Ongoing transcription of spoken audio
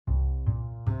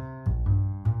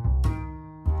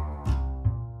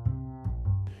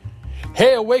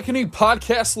Hey, Awakening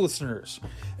Podcast listeners.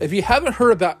 If you haven't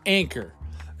heard about Anchor,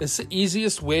 it's the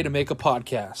easiest way to make a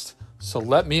podcast. So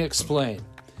let me explain.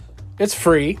 It's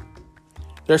free.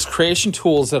 There's creation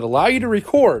tools that allow you to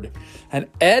record and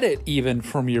edit even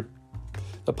from the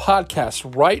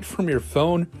podcast right from your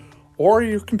phone or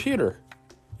your computer.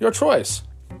 Your choice.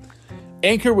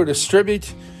 Anchor will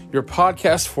distribute your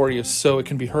podcast for you so it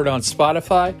can be heard on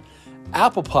Spotify,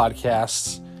 Apple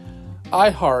Podcasts,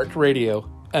 iHeartRadio,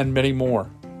 and many more.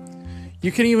 You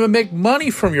can even make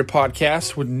money from your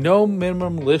podcast with no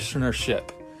minimum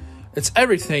listenership. It's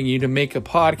everything you need to make a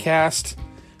podcast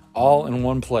all in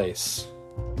one place.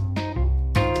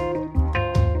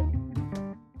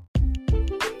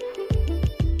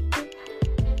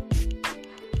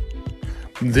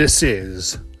 This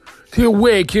is the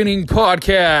Awakening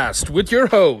Podcast with your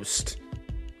host,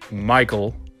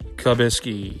 Michael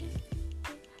Kubisky.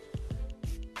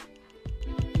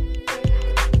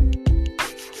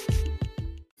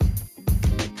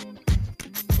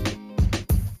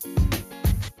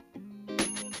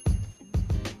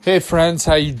 Hey friends,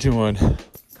 how you doing?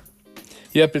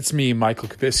 Yep, it's me, Michael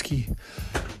Kubisky.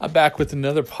 I'm back with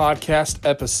another podcast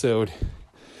episode.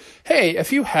 Hey,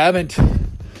 if you haven't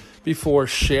before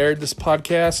shared this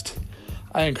podcast,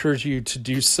 I encourage you to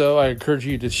do so. I encourage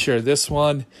you to share this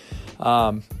one.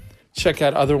 Check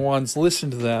out other ones,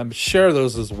 listen to them, share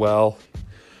those as well.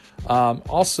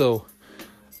 Also,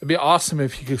 it'd be awesome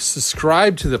if you could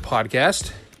subscribe to the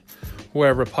podcast,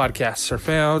 wherever podcasts are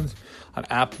found, on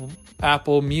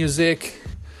Apple Music,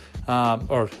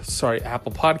 Apple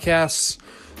Podcasts,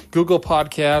 Google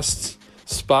Podcasts,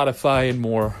 Spotify, and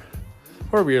more.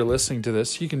 Wherever you're listening to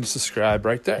this, you can subscribe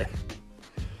right there.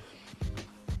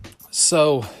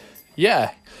 So,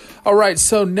 yeah. All right,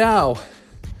 so now,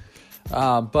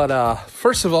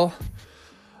 first of all,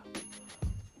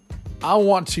 I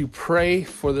want to pray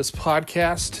for this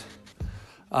podcast,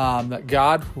 that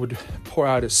God would pour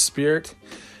out His Spirit,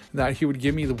 and that He would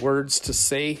give me the words to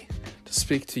say, to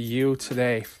speak to you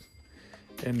today.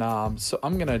 And so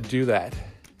I'm going to do that.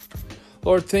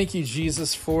 Lord, thank you,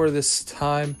 Jesus, for this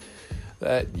time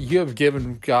that you have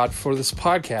given, God, for this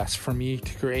podcast, for me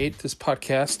to create this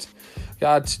podcast,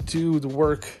 God, to do the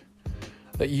work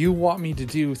that you want me to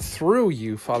do through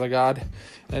you, Father God,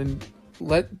 and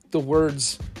let the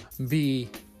words be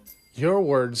your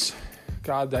words,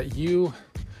 God, that you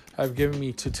have given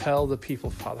me to tell the people,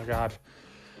 Father God.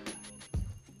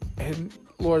 And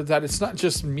Lord, that it's not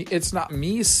just me, it's not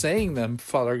me saying them,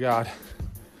 Father God,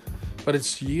 but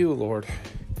it's you, Lord.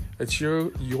 It's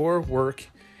your work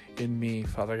in me,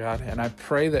 Father God. And I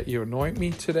pray that you anoint me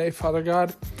today, Father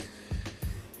God.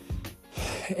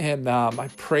 And I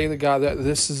pray, that God, that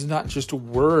this is not just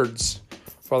words,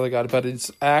 Father God, but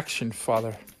it's action,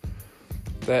 Father.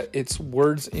 That it's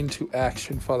words into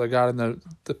action, Father God, and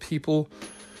the people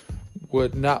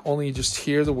would not only just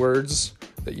hear the words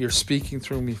that you're speaking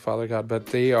through me, Father God, but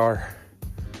they are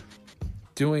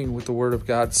doing what the Word of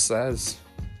God says.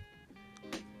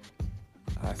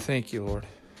 I thank you, Lord.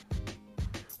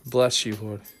 Bless you,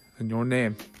 Lord. In your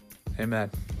name, amen.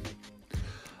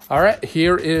 All right,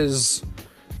 here is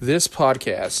this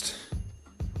podcast,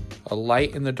 A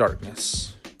Light in the Darkness.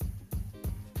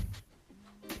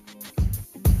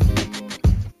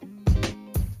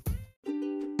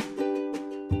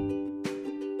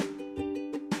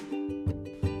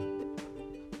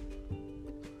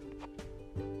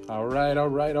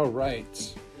 All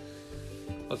right.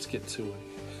 Let's get to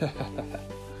it.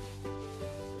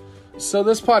 So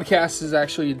this podcast is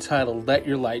actually entitled, Let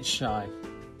Your Light Shine.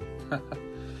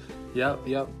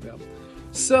 Yep.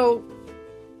 So,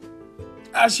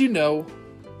 as you know,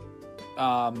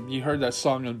 you heard that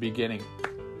song in the beginning,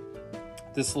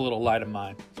 This Little Light of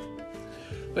Mine.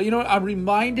 But you know what? I'm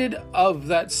reminded of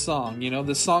that song. You know,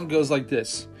 the song goes like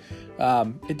this.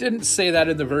 It didn't say that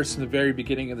in the verse in the very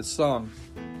beginning of the song.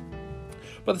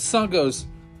 But the song goes,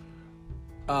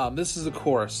 this is the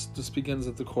chorus. This begins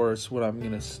at the chorus, what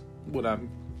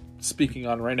I'm speaking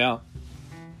on right now.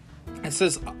 It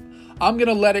says, I'm going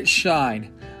to let it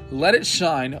shine. Let it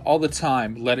shine all the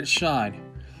time. Let it shine.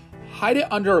 Hide it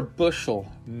under a bushel.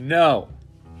 No.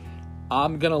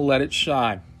 I'm going to let it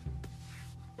shine.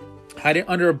 Hide it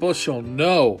under a bushel.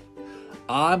 No.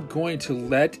 I'm going to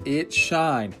let it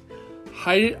shine.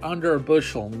 Hide it under a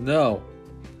bushel. No.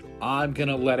 I'm going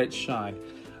to let it shine.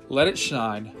 Let it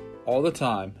shine all the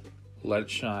time. Let it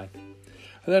shine.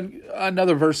 And then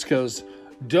another verse goes,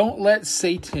 don't let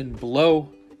Satan blow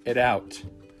it out.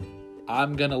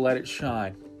 I'm going to let it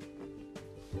shine.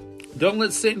 Don't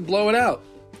let Satan blow it out.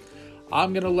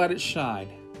 I'm going to let it shine.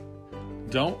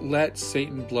 Don't let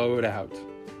Satan blow it out.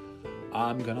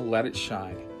 I'm going to let it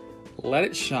shine. Let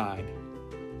it shine.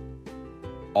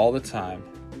 All the time.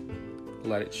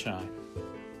 Let it shine.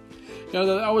 You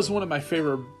know, that was one of my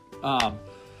favorite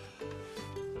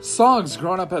songs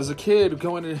growing up as a kid,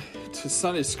 going to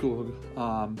Sunday school.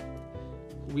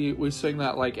 We sing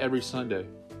that like every Sunday.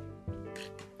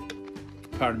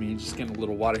 Pardon me, just getting a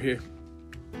little water here.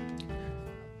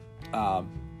 But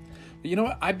you know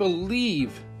what? I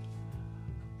believe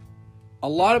a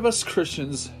lot of us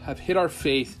Christians have hid our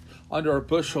faith under our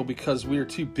bushel because we are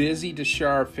too busy to share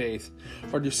our faith,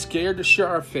 or too scared to share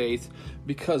our faith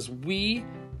because we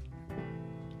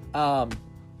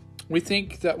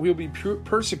think that we'll be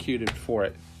persecuted for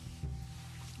it.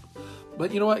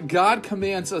 But you know what? God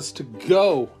commands us to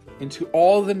go into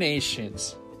all the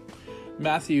nations.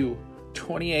 Matthew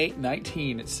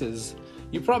 28:19, it says,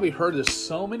 you've probably heard this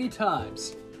so many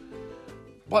times,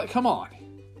 but come on.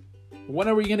 When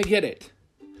are we going to get it?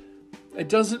 It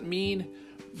doesn't mean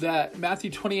that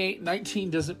Matthew 28:19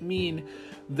 doesn't mean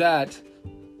that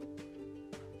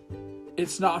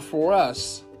it's not for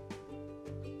us.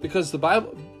 Because the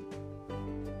Bible,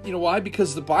 you know why?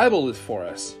 Because the Bible is for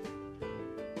us.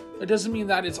 It doesn't mean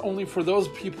that it's only for those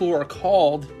people who are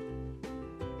called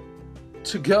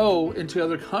to go into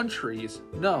other countries.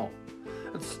 No.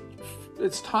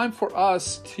 It's time for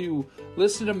us to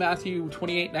listen to Matthew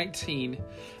 28:19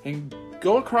 and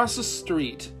go across the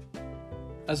street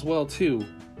as well too.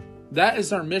 That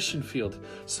is our mission field.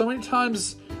 So many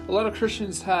times a lot of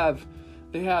Christians have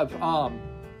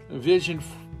vision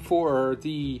for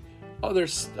the other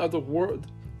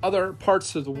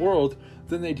parts of the world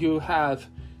than they do have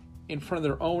in front of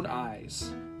their own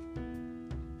eyes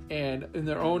and in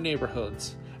their own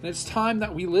neighborhoods. And it's time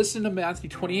that we listen to Matthew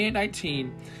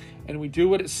 28:19 and we do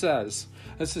what it says.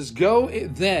 It says, go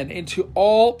then into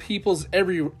all peoples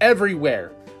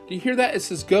everywhere. Do you hear that? It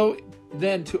says, go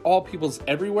then to all peoples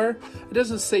everywhere. It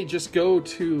doesn't say just go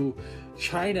to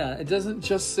China. It doesn't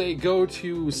just say go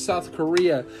to South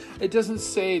Korea. It doesn't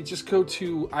say just go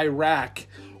to Iraq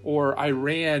or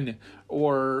Iran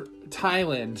or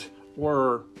Thailand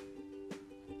or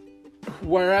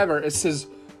wherever. It says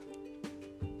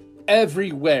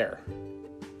everywhere.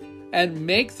 And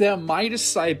make them my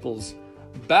disciples.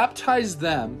 Baptize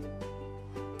them.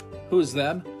 Who is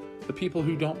them? The people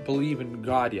who don't believe in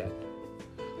God yet.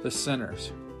 The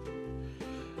sinners.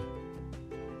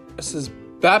 It says,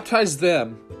 baptize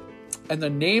them in the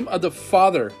name of the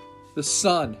Father, the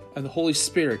Son, and the Holy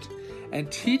Spirit,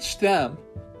 and teach them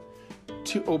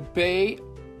to obey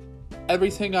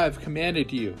everything I have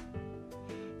commanded you.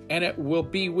 And it will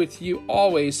be with you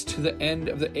always to the end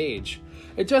of the age.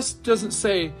 It just doesn't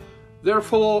say,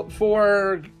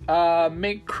 therefore,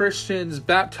 make Christians,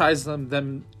 baptize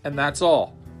them, and that's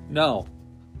all. No.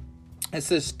 It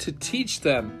says to teach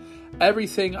them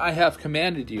everything I have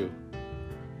commanded you.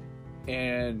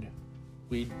 And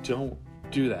we don't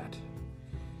do that.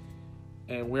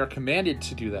 And we are commanded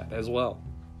to do that as well.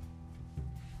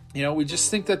 You know, we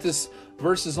just think that this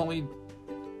verse is only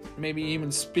maybe even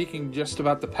speaking just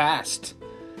about the past.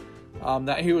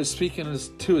 That he was speaking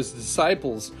to his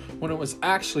disciples when it was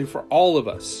actually for all of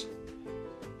us.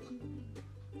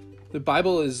 The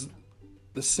Bible is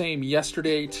the same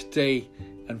yesterday, today,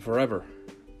 and forever.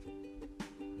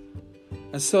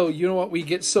 And so, you know what? We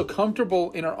get so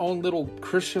comfortable in our own little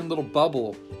Christian little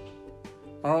bubble,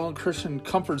 our own Christian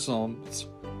comfort zones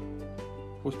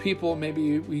with people.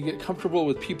 Maybe we get comfortable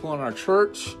with people in our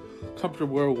church,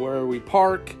 comfortable where we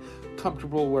park,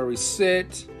 comfortable where we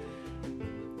sit.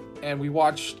 And we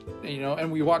watch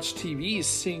TV,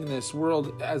 seeing this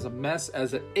world as a mess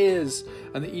as it is,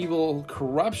 and the evil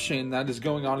corruption that is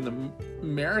going on in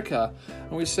America.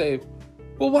 And we say,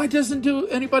 well, why doesn't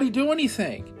anybody do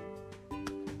anything?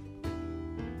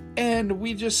 And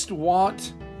we just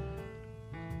want,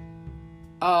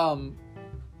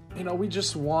 we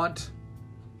just want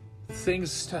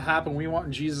things to happen. We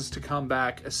want Jesus to come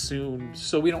back as soon,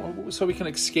 so we can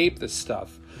escape this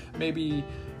stuff. Maybe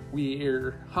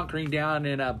we're hunkering down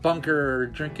in a bunker,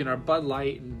 drinking our Bud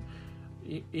Light and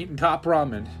eating top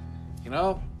ramen,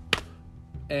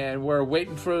 and we're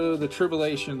waiting for the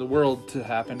tribulation of the world to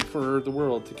happen, for the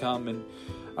world to come,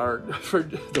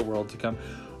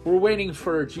 We're waiting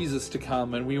for Jesus to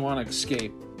come, and we want to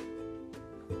escape.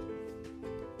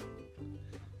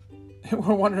 And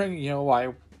we're wondering,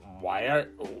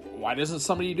 why doesn't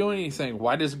somebody do anything?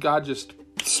 Why does God just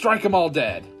strike them all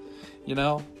dead? You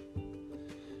know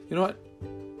what?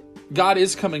 God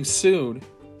is coming soon.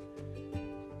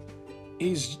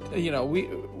 He's,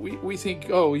 we think,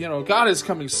 God is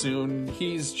coming soon.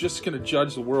 He's just going to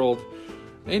judge the world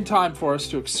in time for us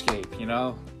to escape,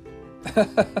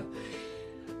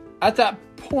 At that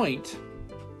point,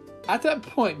 At that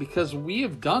point, because we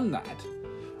have done that,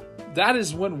 that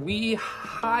is when we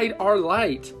hide our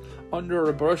light under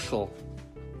a bushel.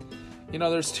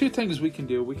 There's two things we can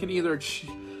do. We can either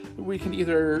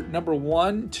number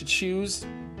one, to choose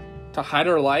to hide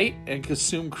our light and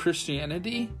consume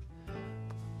Christianity.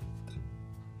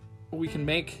 We can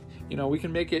make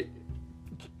it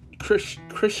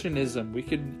Christianism. We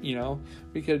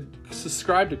could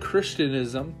subscribe to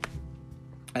Christianism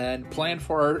and plan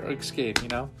for our escape,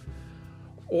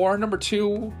 Or number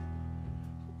two,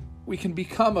 we can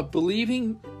become a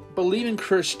believing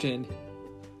Christian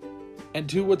and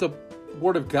do what the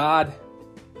Word of God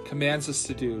commands us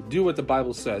to do. Do what the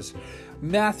Bible says.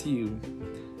 Matthew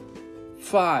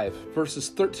 5, verses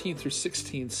 13 through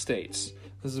 16 states,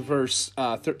 this is verse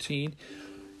 13,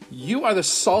 "You are the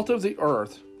salt of the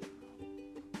earth,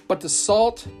 but the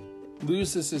salt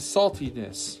loses its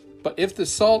saltiness. But if the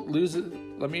salt loses..."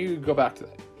 Let me go back to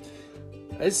that.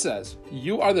 It says,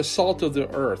 "You are the salt of the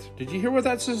earth." Did you hear what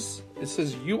that says? It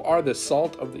says, "You are the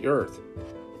salt of the earth.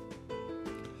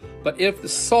 But if the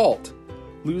salt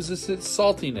loses its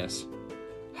saltiness,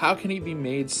 how can it be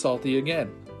made salty again?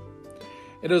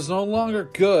 It is no longer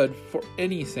good for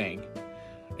anything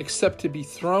except to be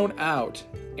thrown out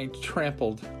and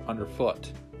trampled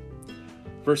underfoot."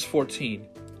 Verse 14,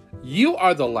 "You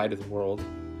are the light of the world.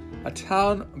 A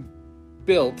town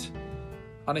built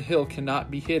on a hill cannot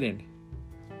be hidden.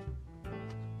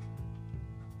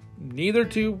 Neither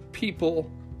do people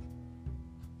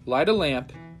light a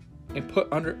lamp and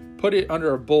put it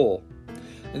under a bowl.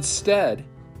 Instead,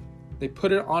 they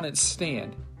put it on its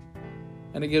stand,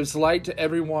 and it gives light to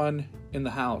everyone in the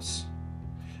house.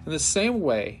 In the same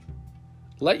way,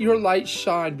 let your light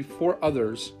shine before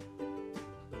others,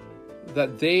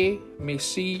 that they may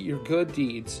see your good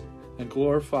deeds and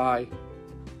glorify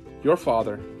your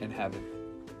Father in heaven."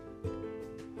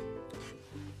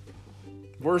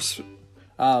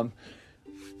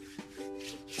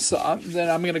 Then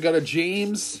I'm going to go to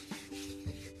James,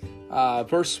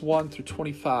 verse 1 through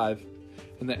 25.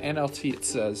 In the NLT it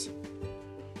says,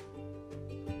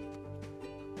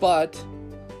 "But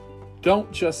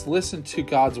don't just listen to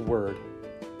God's word.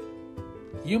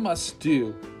 You must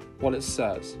do what it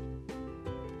says.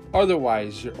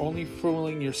 Otherwise, you're only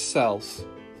fooling yourselves.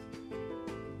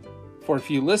 For if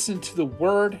you listen to the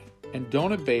word and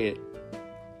don't obey it,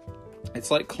 it's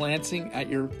like glancing at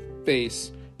your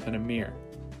face in a mirror.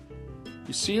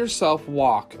 You see yourself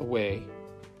walk away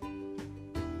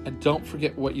and don't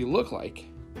forget what you look like.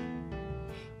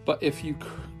 But if you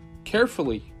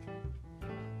carefully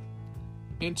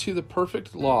into the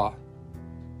perfect law,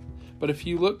 that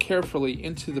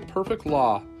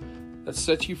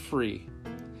sets you free,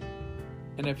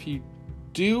 and if you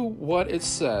do what it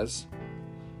says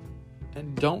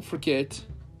and don't forget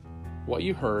what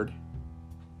you heard,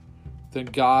 then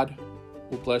God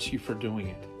will bless you for doing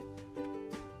it."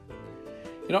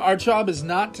 Our job is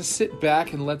not to sit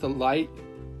back and let the light.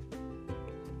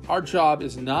 Our job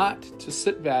is not to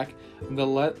sit back and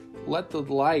let the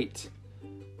light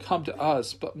come to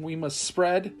us, but we must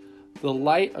spread the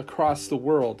light across the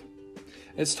world.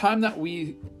 It's time that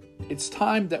we, in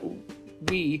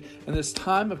this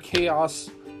time of chaos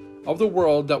of the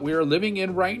world that we are living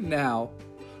in right now,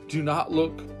 do not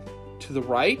look to the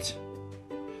right,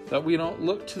 that we don't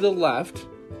look to the left,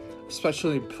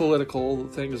 especially political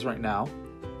things right now,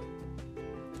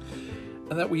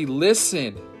 and that we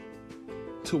listen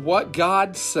to what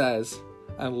God says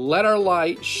and let our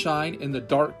light shine in the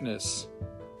darkness,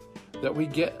 that we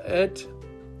get it.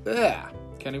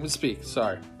 Can't even speak,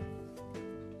 sorry.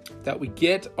 That we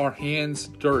get our hands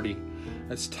dirty.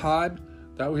 It's time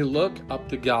that we look up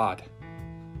to God.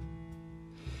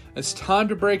 It's time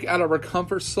to break out of our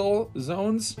comfort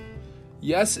zones.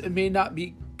 Yes, it may not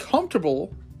be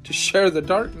comfortable to share the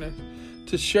darkness,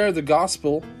 to share the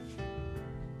gospel,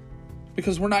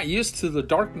 because we're not used to the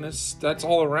darkness that's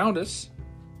all around us.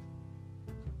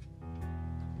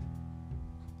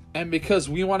 And because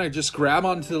we want to just grab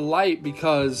onto the light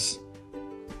because,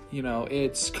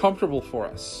 it's comfortable for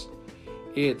us.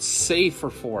 It's safer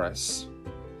for us.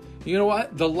 You know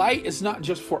what? The light is not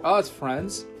just for us,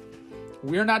 friends.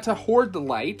 We're not to hoard the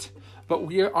light, but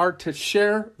we are to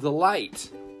share the light.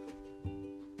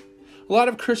 A lot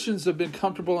of Christians have been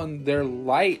comfortable in their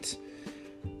light,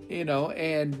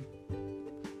 and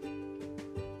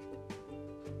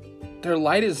their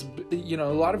light is, a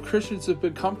lot of Christians have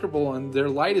been comfortable and their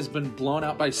light has been blown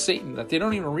out by Satan, that they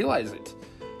don't even realize it.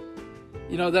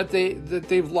 That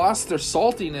they've lost their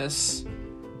saltiness.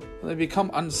 They become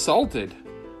unsalted.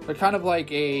 They're kind of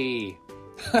like a,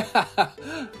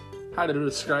 how to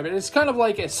describe it? It's kind of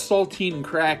like a saltine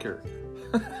cracker.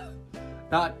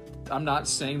 Not I'm not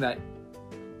saying that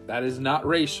is not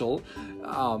racial.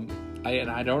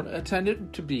 I don't intend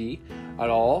it to be at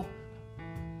all.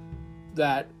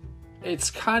 That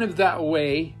it's kind of that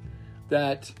way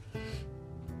that,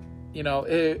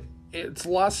 it's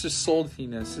lost its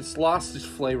saltiness. It's lost its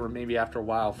flavor maybe after a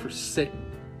while for sitting.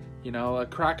 A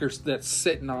cracker that's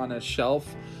sitting on a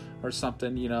shelf or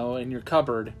something, in your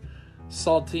cupboard.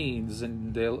 Saltines,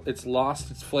 and it's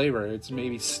lost its flavor. It's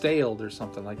maybe staled or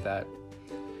something like that.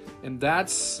 And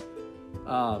that's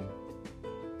how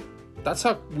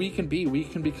we can be. We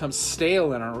can become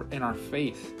stale in our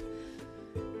faith.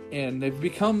 And they've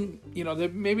become,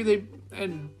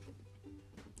 and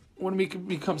when we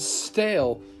become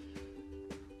stale,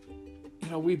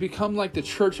 we become like the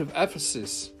church of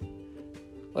Ephesus.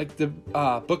 Like the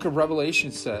book of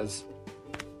Revelation says.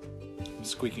 I'm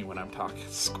squeaking when I'm talking.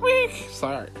 Squeak!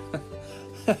 Sorry.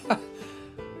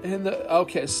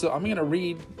 So I'm going to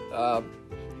read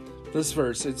this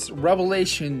verse. It's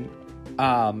Revelation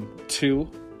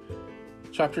 2,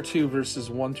 chapter 2,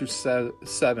 verses 1 through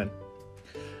 7.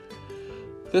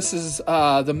 This is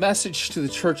the message to the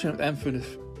church of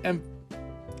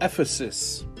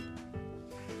Ephesus.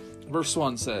 Verse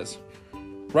 1 says,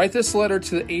 "Write this letter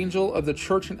to the angel of the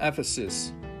church in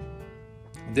Ephesus.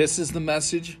 This is the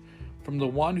message from the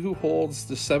one who holds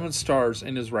the 7 stars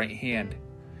in his right hand,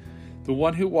 the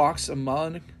one who walks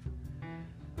among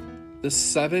the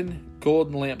 7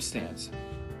 golden lampstands.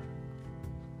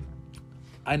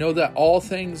 I know that all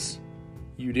things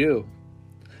you do.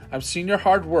 I've seen your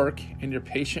hard work and your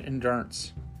patient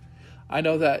endurance. I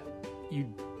know that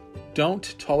you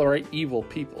don't tolerate evil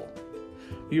people.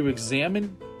 You've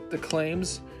examined the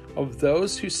claims of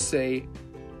those who say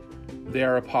they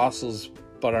are apostles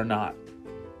but are not.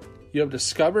 You have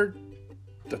discovered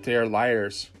that they are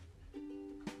liars."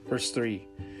 Verse 3,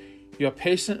 "You have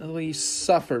patiently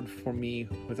suffered for me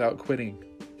without quitting.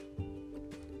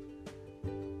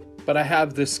 But I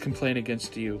have this complaint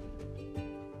against you.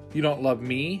 You don't love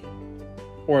me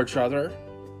or each other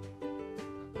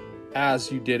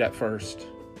as you did at first.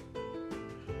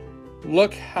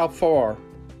 Look how far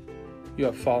you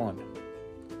have fallen.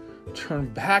 Turn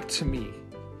back to me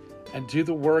and do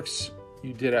the works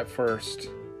you did at first.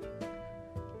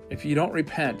 If you don't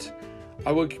repent,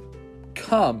 I will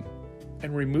come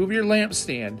and remove your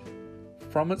lampstand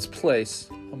from its place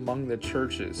among the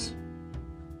churches.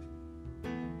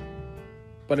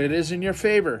 But it is in your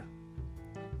favor.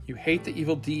 You hate the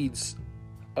evil deeds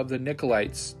of the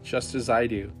Nicolaitans just as I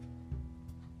do.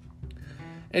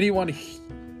 Anyone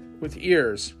with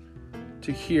ears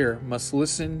to hear must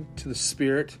listen to the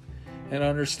Spirit and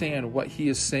understand what he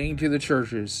is saying to the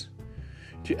churches.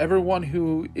 To everyone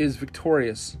who is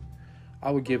victorious,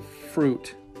 I will give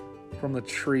fruit from the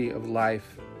tree of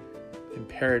life in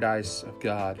paradise of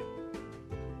God."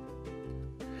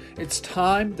 It's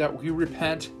time that we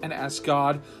repent and ask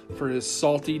God for his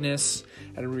saltiness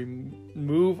and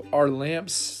remove our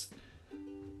lamps.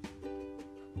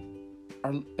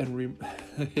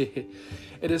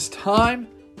 It is time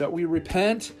that we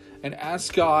repent and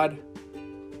ask God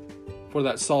for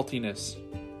that saltiness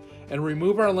and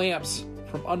remove our lamps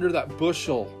from under that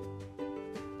bushel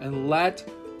and let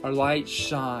our light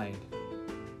shine.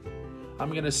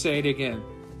 I'm going to say it again.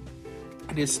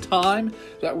 It is time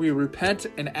that we repent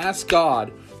and ask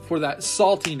God for that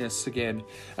saltiness again,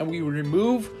 and we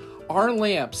remove our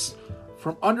lamps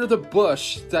from under the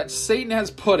bush that Satan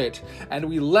has put it, and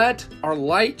we let our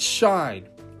light shine.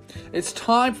 It's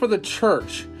time for the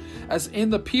church, as in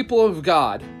the people of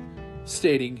God,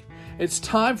 stating, it's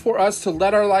time for us to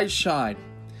let our light shine,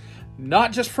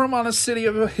 not just from on a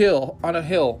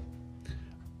hill,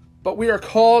 but we are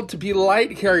called to be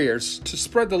light carriers, to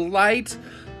spread the light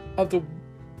of the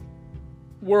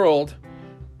world.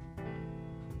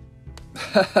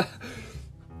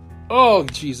 Oh,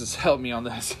 Jesus, help me on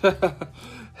this.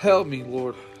 Help me,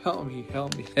 Lord. Help me.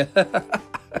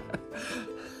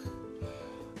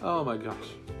 Oh, my gosh.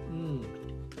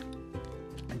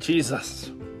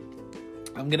 Jesus.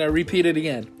 I'm going to repeat it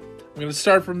again. I'm going to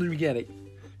start from the beginning.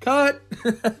 Cut!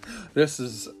 This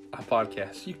is a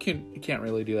podcast. You can't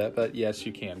really do that, but yes,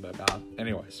 you can. But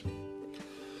anyways.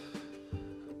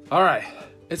 All right.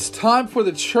 It's time for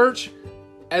the church,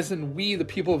 as in we, the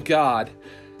people of God.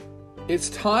 It's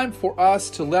time for us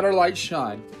to let our light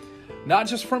shine, not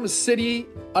just from a city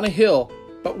on a hill,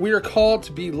 but we are called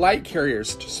to be light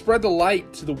carriers, to spread the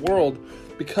light to the world,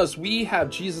 because we have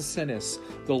Jesus in us,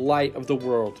 the light of the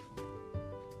world.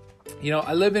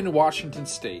 I live in Washington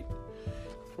State.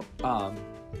 I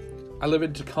live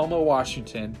in Tacoma,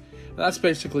 Washington. And that's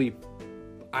basically,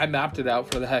 I mapped it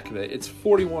out for the heck of it. It's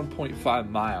 41.5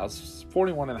 miles,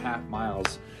 41 and a half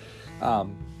miles.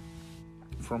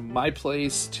 From my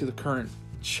place to the current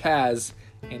Chaz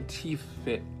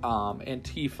Antifa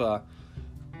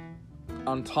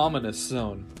autonomous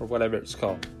zone, or whatever it's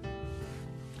called.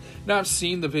 Now, I've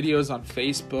seen the videos on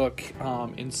Facebook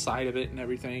inside of it and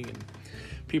everything, and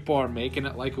people are making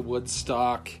it like a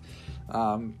Woodstock.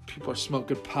 People are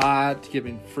smoking pot,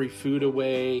 giving free food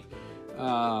away.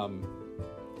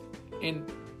 In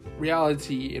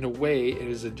reality, in a way, it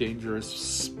is a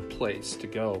dangerous place to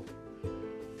go.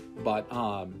 But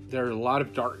there are a lot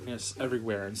of darkness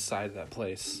everywhere inside that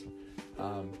place.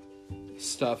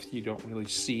 Stuff you don't really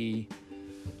see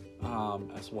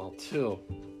as well, too.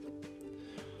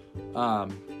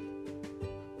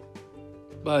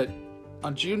 But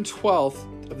on June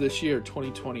 12th of this year,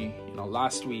 2020,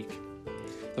 last week,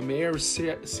 the mayor of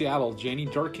Seattle, Janie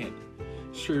Durkan,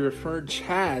 she referred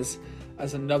Chaz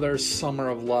as another summer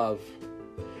of love.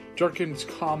 Durkan's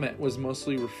comment was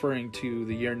mostly referring to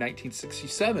the year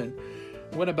 1967,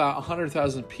 when about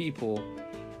 100,000 people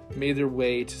made their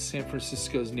way to San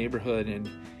Francisco's neighborhood in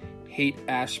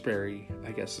Haight-Ashbury,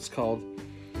 I guess it's called.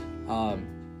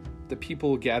 The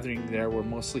people gathering there were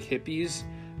mostly hippies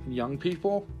and young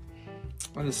people,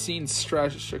 and the scene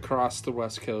stretched across the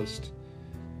West Coast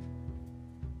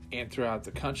and throughout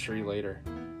the country later.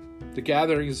 The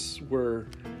gatherings were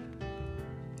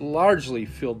largely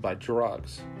filled by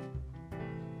drugs.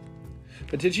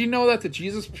 But did you know that the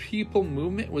Jesus People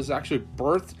movement was actually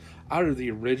birthed out of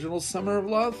the original Summer of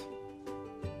Love?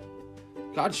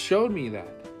 God showed me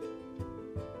that.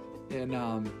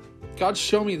 And God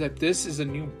showed me that this is a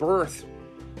new birth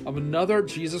of another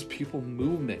Jesus People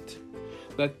movement.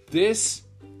 That this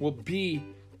will be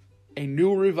a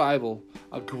new revival,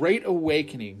 a great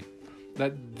awakening.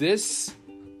 That this,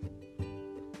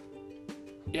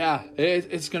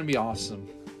 it's going to be awesome.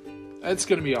 It's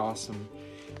going to be awesome.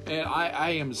 And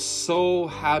I am so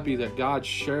happy that God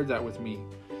shared that with me.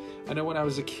 I know when I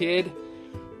was a kid,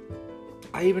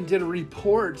 I even did a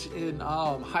report in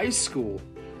high school.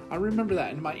 I remember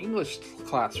that in my English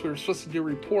class. We were supposed to do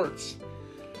reports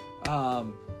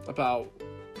about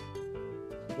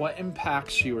what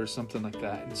impacts you or something like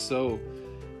that. And so,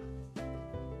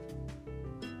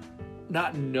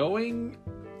 not knowing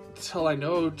till I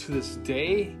know to this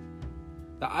day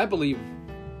that I believe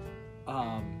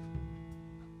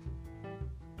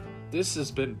this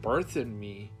has been birthed in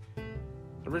me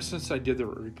ever since I did the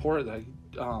report. That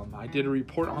I did a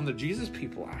report on the Jesus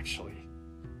People, actually.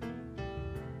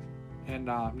 And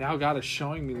now God is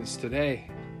showing me this today.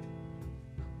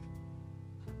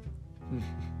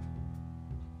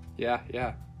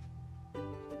 Yeah.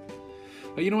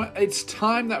 But you know what? It's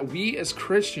time that we as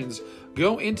Christians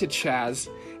go into Chaz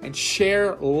and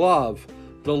share love.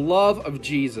 The love of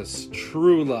Jesus.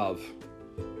 True love.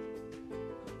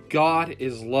 God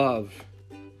is love.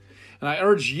 And I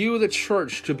urge you, the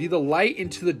church, to be the light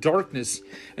into the darkness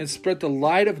and spread the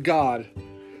light of God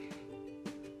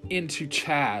into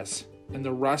Chaz and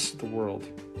the rest of the world.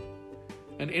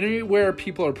 And anywhere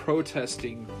people are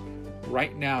protesting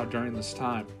right now during this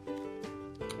time.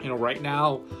 Right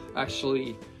now,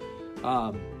 actually,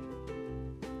 I've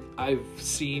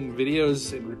seen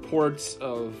videos and reports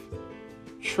of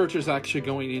churches actually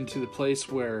going into the place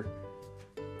where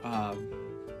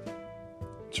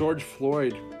George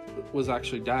Floyd was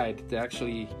actually died.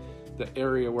 The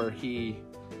area where he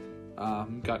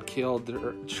got killed,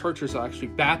 the churches are actually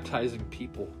baptizing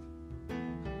people.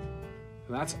 And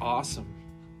that's awesome.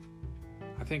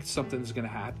 I think something's going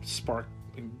to spark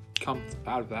and come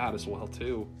out of that as well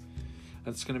too.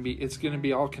 It's going to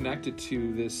be all connected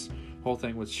to this whole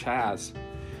thing with Chaz.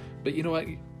 But you know what?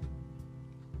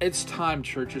 It's time,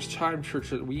 church. It's time, church,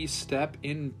 that we step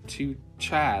into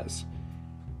Chaz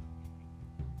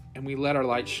and we let our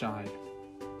light shine.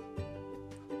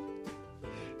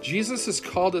 Jesus has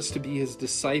called us to be his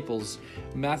disciples.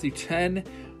 Matthew 10,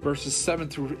 verses 7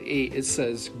 through 8, it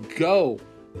says, "Go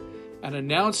and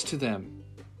announce to them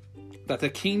that the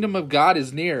kingdom of God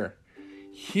is near.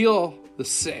 Heal the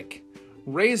sick,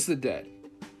 raise the dead,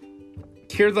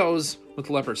 cure those with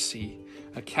leprosy,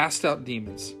 and cast out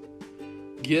demons.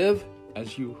 Give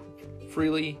as you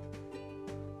freely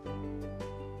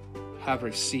have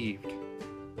received."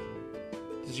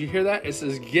 Did you hear that? It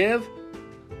says, give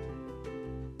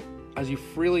as you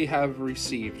freely have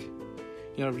received.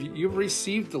 You've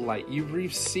received the light. You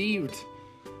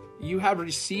have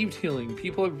received healing.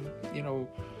 People have,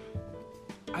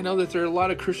 I know that there are a lot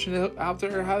of Christians out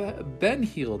there who have been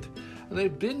healed. And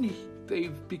they've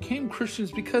became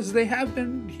Christians because they have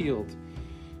been healed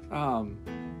from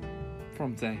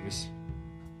things.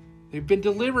 They've been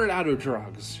delivered out of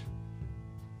drugs.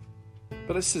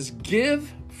 But it says,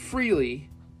 give freely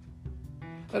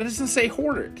That doesn't say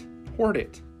hoard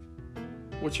it,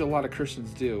 which a lot of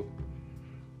Christians do.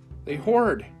 They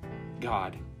hoard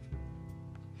God.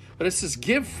 But it says,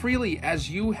 give freely as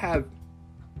you have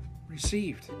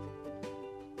received.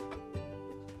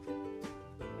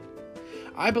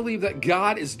 I believe that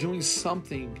God is doing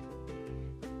something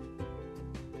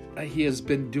that He has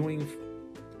been doing.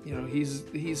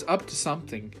 He's up to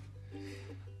something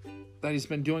that He's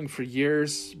been doing for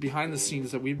years behind the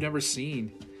scenes that we've never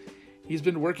seen. He's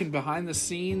been working behind the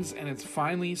scenes, and it's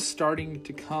finally starting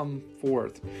to come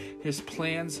forth. His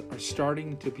plans are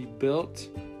starting to be built.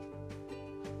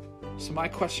 So my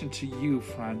question to you,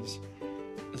 friends,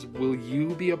 is will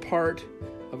you be a part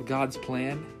of God's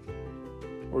plan?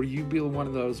 Or will you be one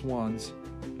of those ones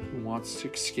who wants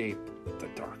to escape the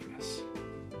darkness?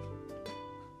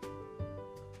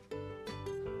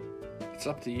 It's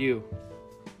up to you.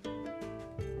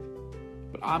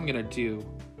 But I'm going to do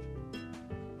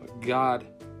what God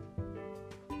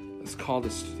has called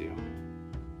us to do.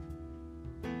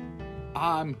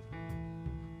 I'm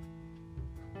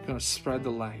going to spread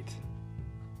the light.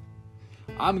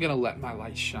 I'm going to let my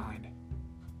light shine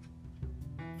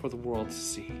for the world to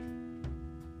see.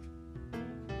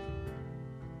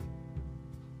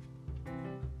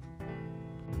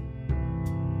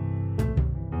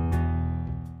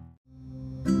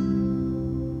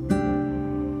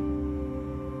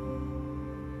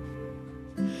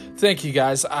 Thank you,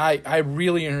 guys. I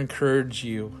really encourage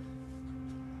you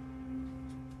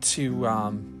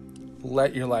to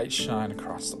let your light shine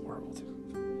across the world.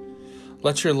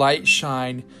 Let your light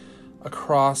shine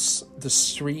across the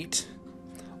street.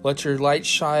 Let your light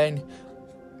shine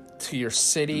to your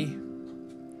city.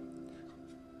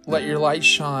 Let your light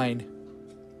shine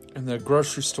in the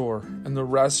grocery store, in the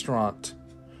restaurant,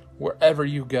 wherever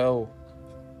you go.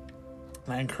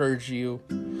 And I encourage you,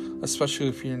 especially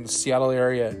if you're in the Seattle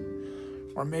area,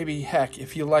 or maybe, heck,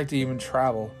 if you like to even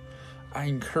travel, I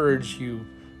encourage you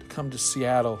to come to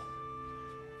Seattle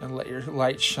and let your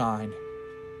light shine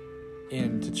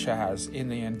into Chaz, in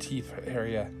the Antifa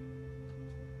area.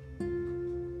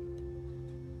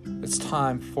 It's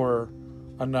time for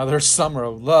another summer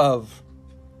of love,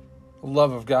 the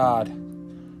love of God,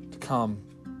 to come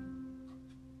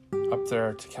up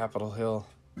there to Capitol Hill.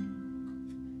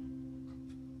 And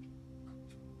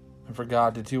for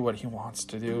God to do what He wants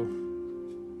to do.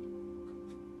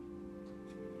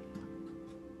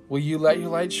 Will you let your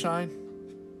light shine?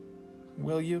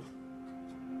 Will you?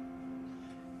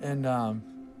 And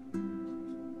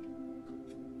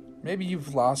maybe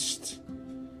you've lost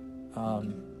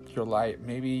your light.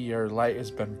 Maybe your light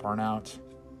has been burnt out.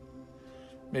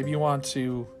 Maybe you want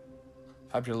to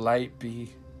have your light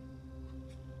be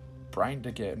brightened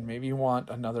again. Maybe you want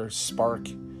another spark,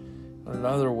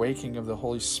 another waking of the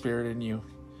Holy Spirit in you.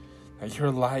 That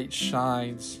your light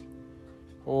shines.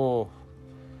 Oh,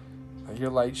 that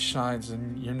your light shines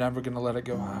and you're never going to let it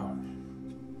go out.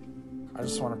 I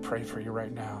just want to pray for you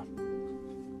right now.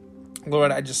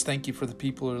 Lord, I just thank you for the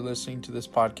people who are listening to this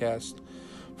podcast.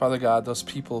 Father God, those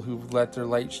people who've let their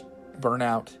light burn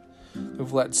out,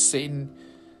 who've let Satan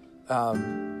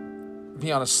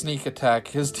be on a sneak attack,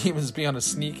 his demons be on a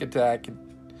sneak attack and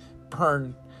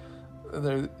burn.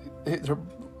 Their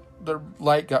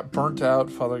light got burnt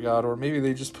out, Father God, or maybe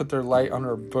they just put their light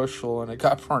under a bushel and it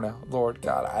got burnt out. Lord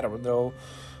God, I don't know.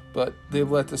 But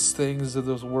they've let the things of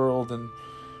this world and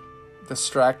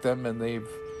distract them, and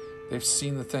they've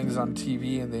seen the things on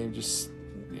TV, and they've just,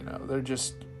 they're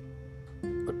just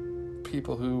the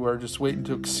people who are just waiting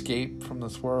to escape from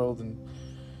this world, and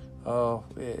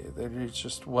they're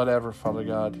just whatever, Father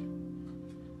God.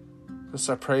 Just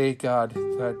I pray, God,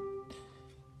 that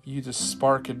you just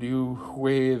spark a new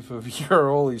wave of your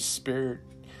Holy Spirit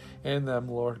in them,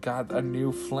 Lord God, a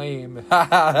new flame.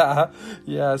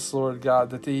 Yes, Lord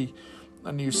God, that a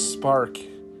new spark,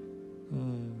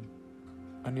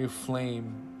 a new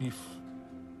flame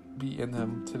be in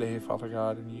them today, Father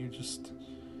God, and you just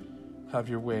have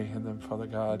your way in them, Father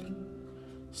God,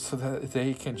 so that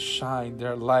they can shine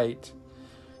their light,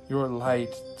 your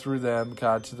light through them,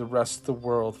 God, to the rest of the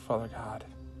world, Father God.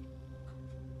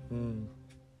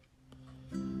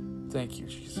 Thank you,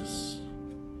 Jesus.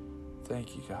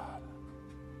 Thank you, God.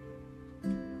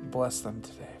 Bless them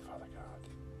today, Father God.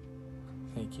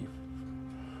 Thank you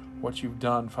for what you've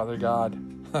done, Father God.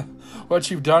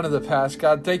 What you've done in the past,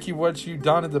 God. Thank you what you've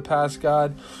done in the past,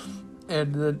 God.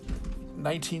 And the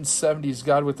 1970s,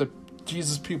 God, with the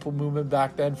Jesus People movement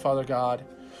back then, Father God.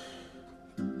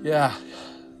 Yeah.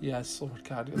 Yes, Lord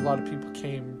God. A lot of people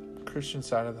came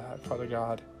Christians out of that, Father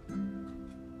God.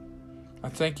 I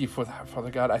thank you for that,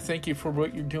 Father God. I thank you for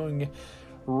what you're doing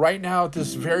right now at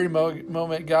this very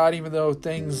moment, God, even though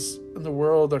things in the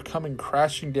world are coming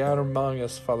crashing down among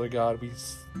us, Father God, we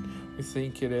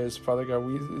think it is, Father God.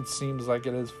 It seems like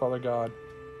it is, Father God.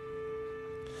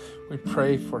 We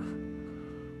pray for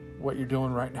what you're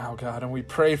doing right now, God, and we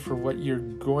pray for what you're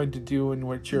going to do and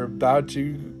what you're about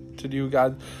to do,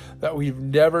 God, that we've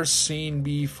never seen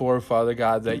before, Father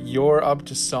God, that you're up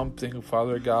to something,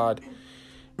 Father God,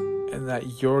 and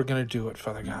that you're going to do it,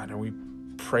 Father God, and we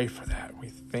pray for that. We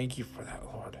thank you for that,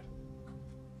 Lord.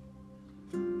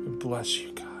 We bless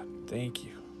you, God. Thank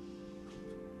you.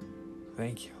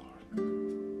 Thank you, Lord.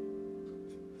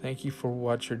 Thank you for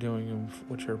what you're doing and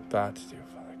what you're about to do,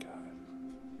 Father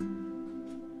God.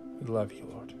 We love you,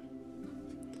 Lord.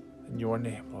 In your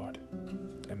name, Lord.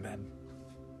 Amen.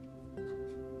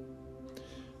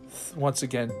 Once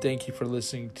again, thank you for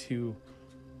listening to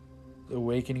the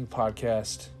Awakening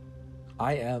Podcast.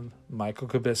 I am Michael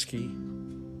Kubisky,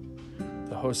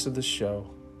 the host of the show.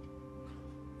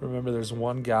 Remember, there's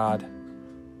one God,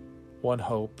 one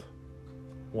hope,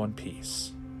 one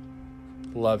peace.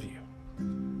 Love you.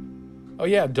 Oh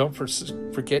yeah, don't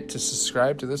forget to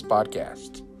subscribe to this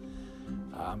podcast.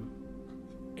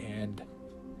 And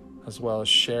as well as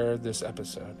share this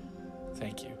episode.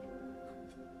 Thank you.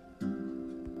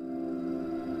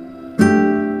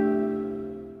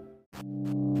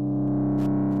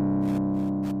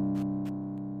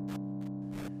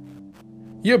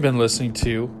 You've been listening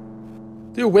to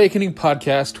the Awakening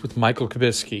Podcast with Michael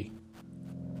Kubisky.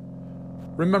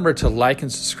 Remember to like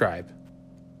and subscribe.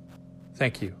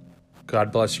 Thank you.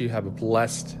 God bless you. Have a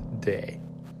blessed day.